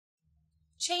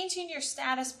Changing your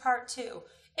status part 2.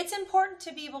 It's important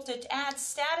to be able to add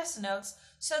status notes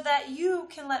so that you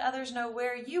can let others know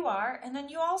where you are, and then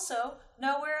you also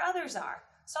know where others are.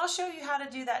 So I'll show you how to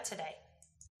do that today.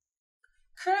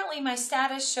 Currently, my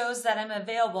status shows that I'm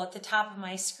available at the top of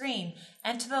my screen,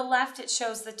 and to the left it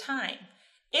shows the time.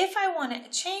 If I want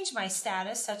to change my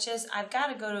status, such as I've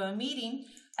got to go to a meeting,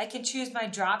 I can choose my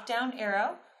drop-down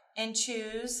arrow and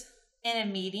choose in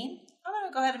a meeting. I'm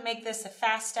going to go ahead and make this a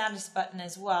fast status button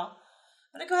as well.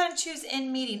 I'm going to go ahead and choose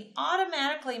in meeting.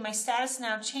 Automatically, my status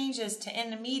now changes to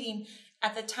in a meeting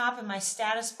at the top of my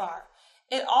status bar.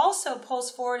 It also pulls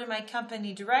forward in my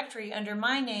company directory under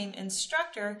my name,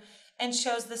 instructor, and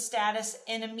shows the status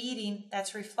in a meeting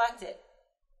that's reflected.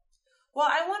 Well,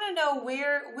 I want to know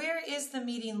where is the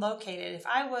meeting located. If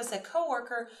I was a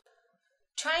coworker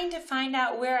trying to find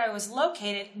out where I was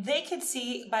located, they could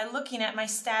see by looking at my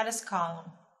status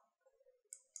column.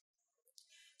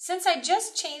 Since I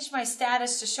just changed my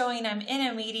status to showing I'm in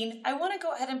a meeting, I want to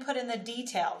go ahead and put in the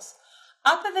details.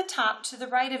 Up at the top to the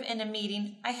right of in a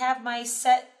meeting, I have my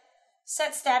set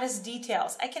status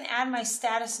details. I can add my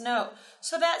status note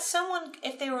so that someone,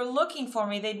 if they were looking for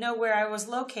me, they'd know where I was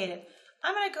located.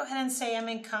 I'm going to go ahead and say I'm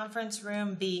in conference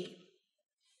room B.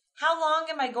 How long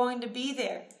am I going to be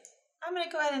there? I'm going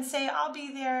to go ahead and say I'll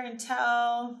be there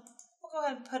until, we'll go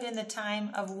ahead and put in the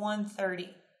time of 1:30.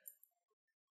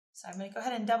 So I'm going to go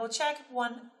ahead and double check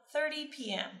 1:30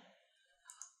 p.m.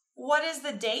 What is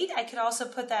the date? I could also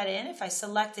put that in if I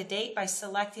select a date by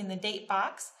selecting the date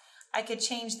box. I could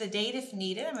change the date if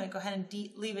needed. I'm going to go ahead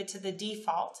and leave it to the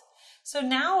default. So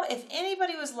now if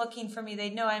anybody was looking for me,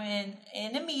 they'd know I'm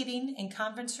in a meeting in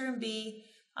conference room B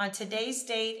on today's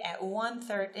date at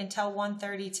 1:30 until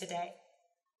 1:30 today.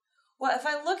 Well, if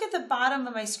I look at the bottom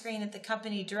of my screen at the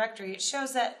company directory, it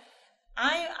shows that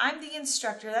I'm the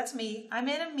instructor, that's me. I'm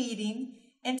in a meeting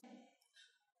and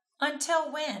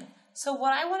until when? So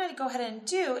what I wanted to go ahead and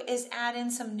do is add in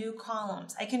some new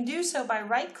columns. I can do so by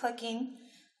right-clicking,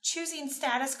 choosing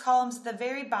status columns at the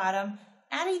very bottom,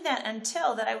 adding that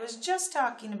until that I was just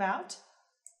talking about.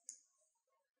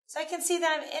 So I can see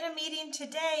that I'm in a meeting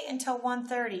today until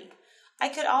 1:30. I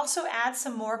could also add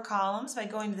some more columns by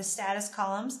going to the status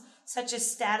columns, such as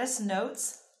status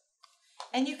notes.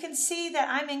 And you can see that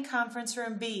I'm in conference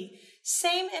room B.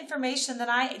 Same information that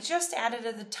I just added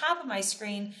at the top of my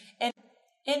screen and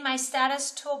in my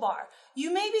status toolbar.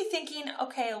 You may be thinking,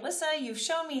 okay, Alyssa, you've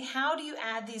shown me how do you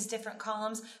add these different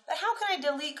columns, but how can I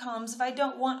delete columns if I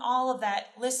don't want all of that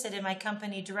listed in my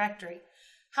company directory?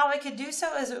 How I could do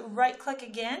so is right-click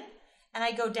again, and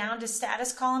I go down to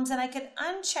status columns, and I could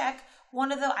uncheck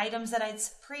one of the items that I'd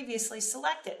previously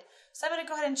selected. So I'm going to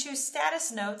go ahead and choose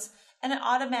status notes, and it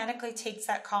automatically takes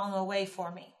that column away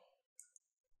for me.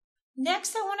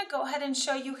 Next, I want to go ahead and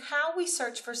show you how we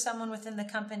search for someone within the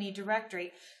company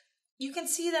directory. You can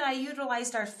see that I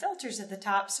utilized our filters at the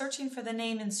top, searching for the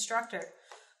name instructor.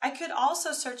 I could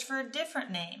also search for a different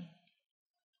name.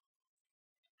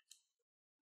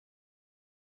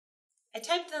 I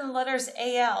typed in the letters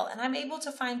AL, and I'm able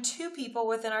to find two people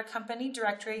within our company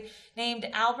directory named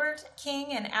Albert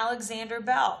King and Alexander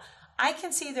Bell. I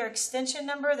can see their extension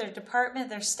number, their department,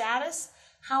 their status,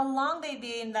 how long they'd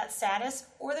be in that status,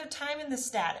 or their time in the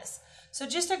status. So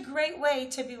just a great way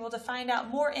to be able to find out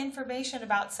more information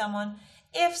about someone.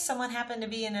 If someone happened to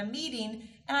be in a meeting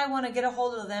and I want to get a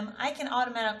hold of them, I can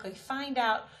automatically find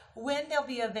out when they'll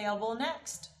be available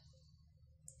next.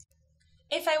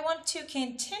 If I want to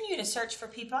continue to search for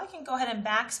people, I can go ahead and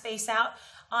backspace out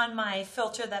on my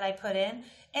filter that I put in.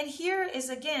 And here is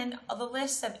again the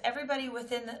list of everybody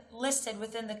listed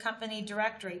within the company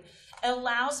directory. It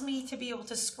allows me to be able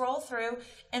to scroll through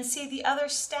and see the other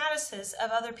statuses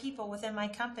of other people within my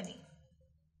company.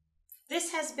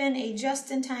 This has been a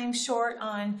just-in-time short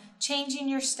on changing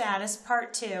your status,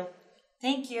 part 2.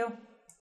 Thank you.